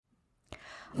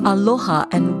Aloha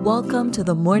and welcome to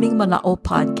the Morning Mana'o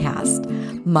podcast.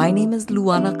 My name is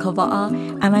Luana Kava'a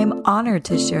and I'm honored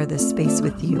to share this space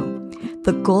with you.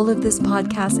 The goal of this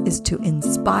podcast is to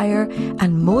inspire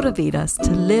and motivate us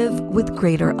to live with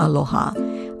greater aloha.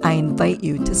 I invite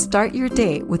you to start your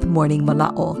day with Morning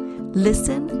Mana'o.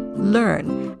 Listen,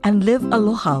 learn, and live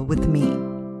aloha with me.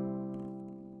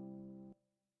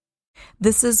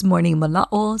 This is Morning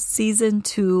Mana'o, Season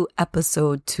 2,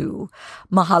 Episode 2.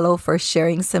 Mahalo for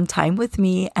sharing some time with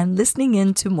me and listening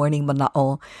in to Morning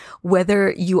Mana'o.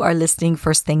 Whether you are listening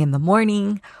first thing in the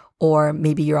morning, or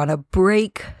maybe you're on a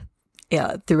break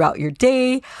throughout your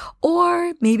day,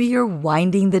 or maybe you're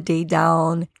winding the day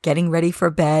down, getting ready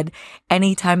for bed,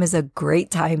 anytime is a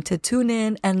great time to tune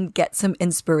in and get some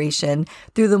inspiration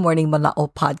through the Morning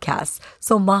Mana'o podcast.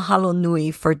 So mahalo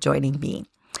nui for joining me.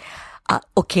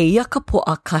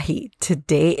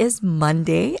 Today is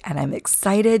Monday and I'm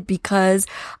excited because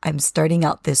I'm starting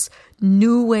out this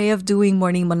new way of doing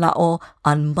Morning Mana'o.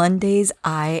 On Mondays,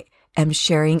 I am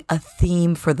sharing a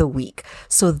theme for the week.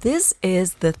 So this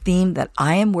is the theme that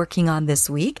I am working on this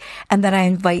week and that I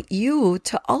invite you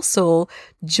to also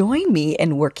join me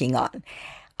in working on.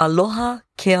 Aloha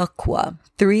Keakua,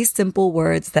 3 simple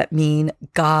words that mean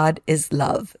God is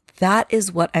love. That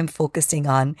is what I'm focusing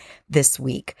on this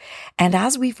week. And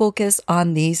as we focus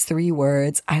on these 3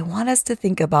 words, I want us to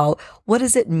think about, what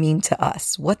does it mean to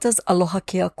us? What does Aloha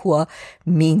Keakua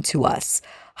mean to us?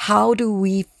 How do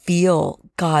we feel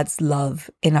God's love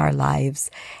in our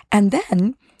lives? And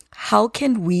then how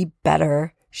can we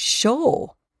better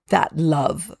show that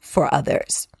love for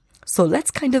others? So let's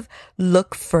kind of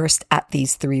look first at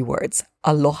these 3 words.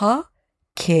 Aloha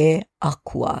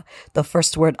Keakua. The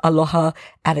first word, aloha,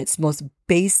 at its most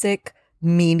basic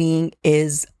meaning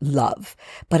is love,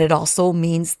 but it also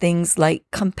means things like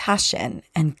compassion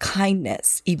and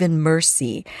kindness, even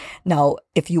mercy. Now,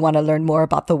 if you want to learn more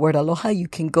about the word aloha, you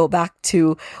can go back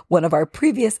to one of our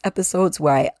previous episodes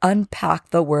where I unpack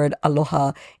the word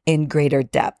aloha in greater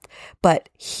depth. But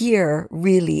here,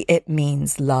 really, it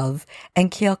means love. And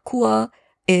Keakua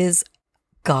is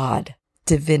God,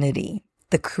 divinity,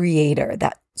 the creator,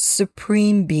 that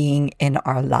supreme being in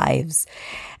our lives.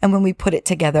 And when we put it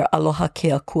together, Aloha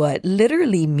Keakua, it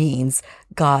literally means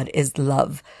God is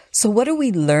love. So what do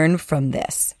we learn from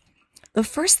this? The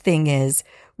first thing is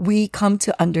we come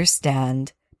to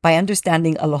understand, by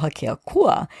understanding Aloha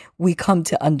Keakua, we come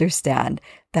to understand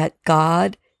that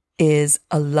God is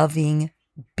a loving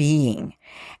being.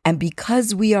 And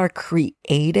because we are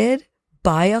created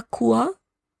by Akua,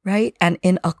 right? And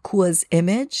in Akua's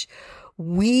image,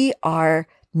 we are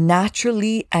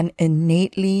naturally and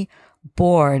innately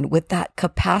born with that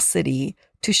capacity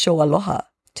to show aloha,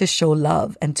 to show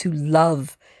love, and to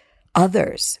love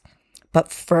others.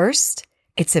 But first,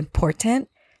 it's important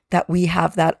that we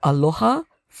have that aloha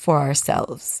for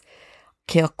ourselves.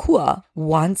 Keakua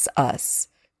wants us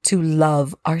to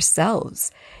love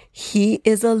ourselves. He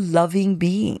is a loving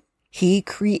being. He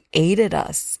created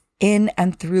us in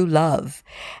and through love.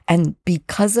 And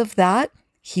because of that,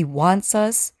 He wants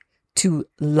us to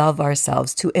love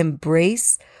ourselves, to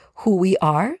embrace who we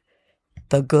are,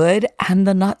 the good and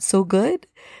the not so good,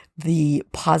 the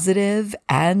positive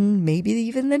and maybe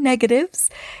even the negatives.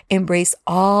 Embrace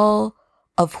all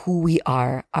of who we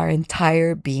are, our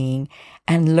entire being,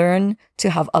 and learn to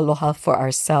have aloha for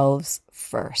ourselves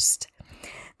first.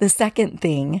 The second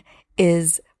thing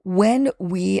is when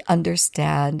we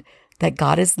understand that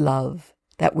God is love,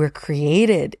 that we're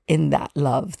created in that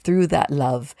love, through that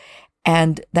love,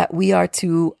 and that we are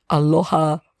to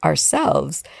aloha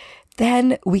ourselves,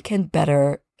 then we can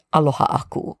better aloha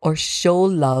aku, or show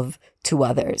love to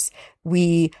others.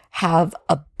 We have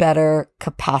a better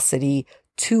capacity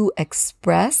to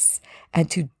express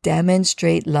and to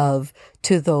demonstrate love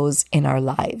to those in our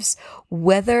lives.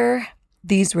 Whether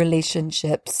these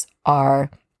relationships are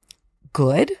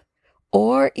good,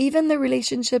 or even the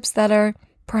relationships that are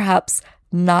perhaps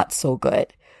not so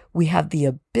good, we have the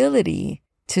ability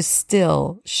to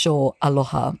still show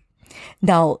aloha.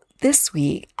 Now, this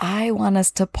week, I want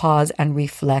us to pause and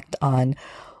reflect on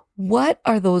what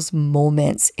are those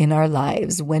moments in our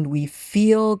lives when we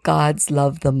feel God's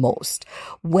love the most?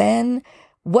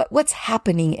 What's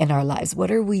happening in our lives?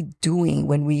 What are we doing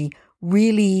when we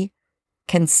really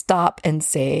can stop and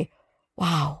say,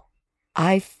 wow,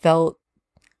 I felt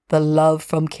the love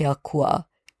from Keakua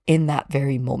in that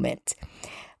very moment?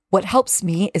 What helps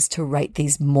me is to write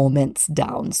these moments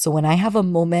down. So when I have a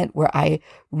moment where I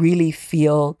really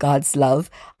feel God's love,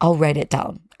 I'll write it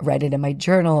down. Write it in my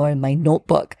journal or in my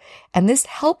notebook. And this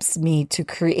helps me to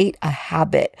create a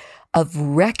habit of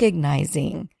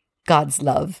recognizing God's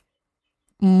love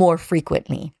more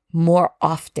frequently, more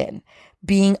often,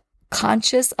 being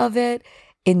conscious of it,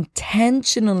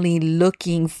 intentionally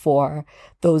looking for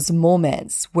those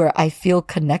moments where I feel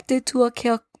connected to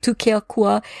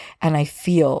Keakua and I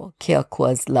feel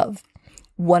Keakua's love.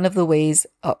 One of the ways,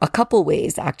 a couple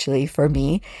ways actually for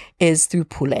me, is through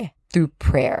pule, through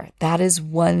prayer. That is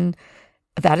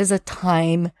a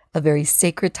time, a very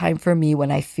sacred time for me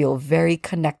when I feel very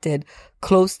connected,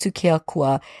 close to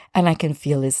Keakua, and I can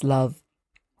feel his love.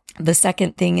 The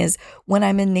second thing is when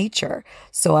I'm in nature.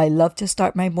 So I love to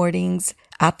start my mornings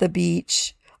at the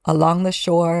beach, along the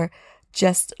shore,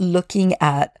 just looking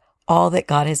at all that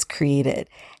God has created.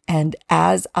 And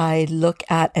as I look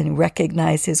at and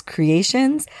recognize his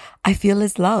creations, I feel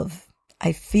his love.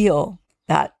 I feel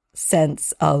that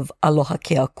sense of aloha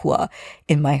keakua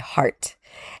in my heart.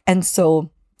 And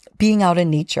so being out in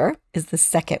nature is the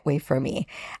second way for me.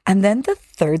 And then the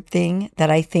third thing that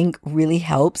I think really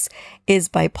helps is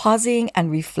by pausing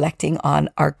and reflecting on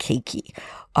our keiki.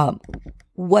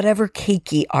 Whatever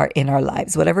keiki are in our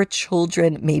lives, whatever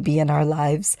children may be in our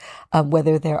lives,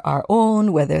 whether they're our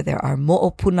own, whether they're our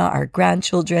mo'opuna, our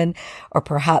grandchildren, or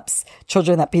perhaps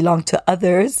children that belong to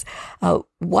others,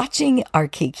 watching our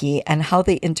keiki and how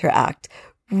they interact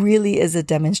really is a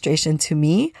demonstration to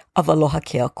me of aloha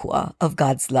keakua, of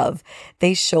God's love.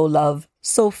 They show love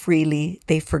so freely.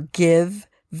 They forgive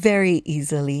very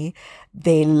easily.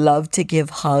 They love to give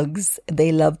hugs.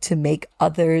 They love to make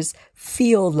others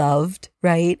feel loved,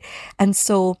 right? And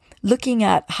so looking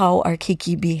at how our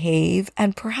keiki behave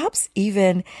and perhaps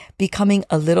even becoming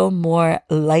a little more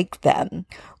like them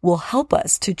will help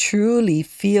us to truly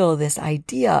feel this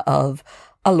idea of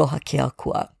aloha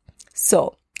keakua.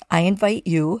 So I invite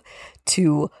you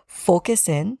to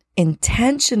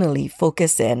intentionally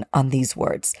focus in on these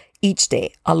words each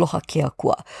day. Aloha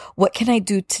keakua. What can I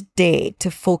do today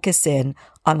to focus in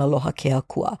on aloha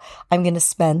keakua? I'm going to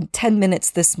spend 10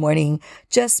 minutes this morning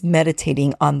just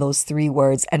meditating on those 3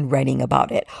 words and writing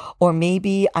about it. Or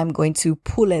maybe I'm going to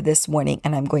pule this morning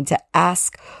and I'm going to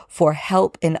ask for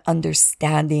help in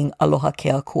understanding aloha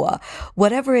keakua.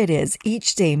 Whatever it is,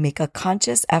 each day make a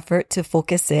conscious effort to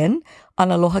focus in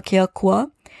on aloha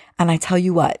keakua. And I tell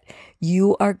you what,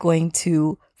 you are going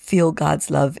to feel God's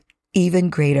love even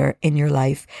greater in your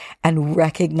life and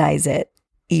recognize it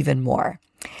even more.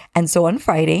 And so on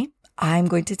Friday, I'm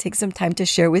going to take some time to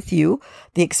share with you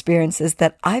the experiences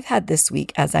that I've had this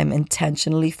week as I'm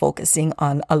intentionally focusing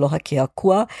on aloha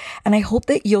keakua. And I hope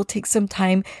that you'll take some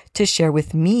time to share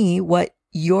with me what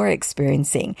you're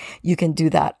experiencing. You can do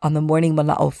that on the Morning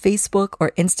Mana'o Facebook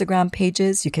or Instagram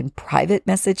pages. You can private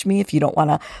message me if you don't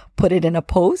want to put it in a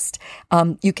post.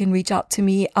 You can reach out to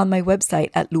me on my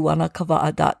website at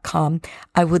luanakava'a.com.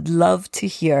 I would love to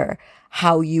hear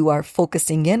how you are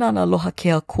focusing in on aloha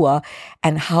keakua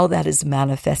and how that is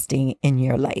manifesting in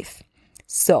your life.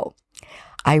 So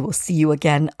I will see you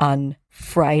again on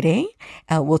Friday.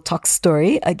 We'll talk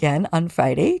story again on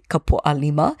Friday, Kapo'a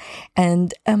Lima,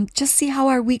 and just see how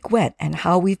our week went and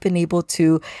how we've been able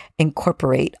to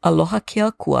incorporate aloha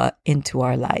keakua into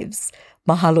our lives.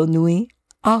 Mahalo nui,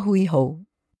 ahui ho.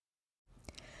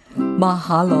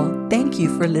 Mahalo. Thank you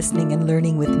for listening and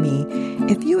learning with me.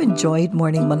 If you enjoyed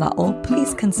Morning Mana'o,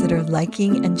 please consider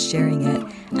liking and sharing it.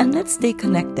 And let's stay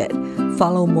connected.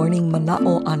 Follow Morning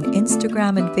Mana'o on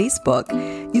Instagram and Facebook.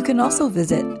 You can also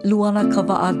visit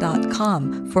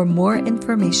luanakava'a.com for more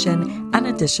information and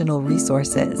additional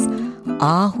resources.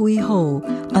 Ahui ho.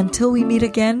 Until we meet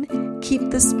again, keep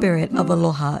the spirit of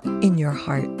aloha in your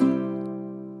heart.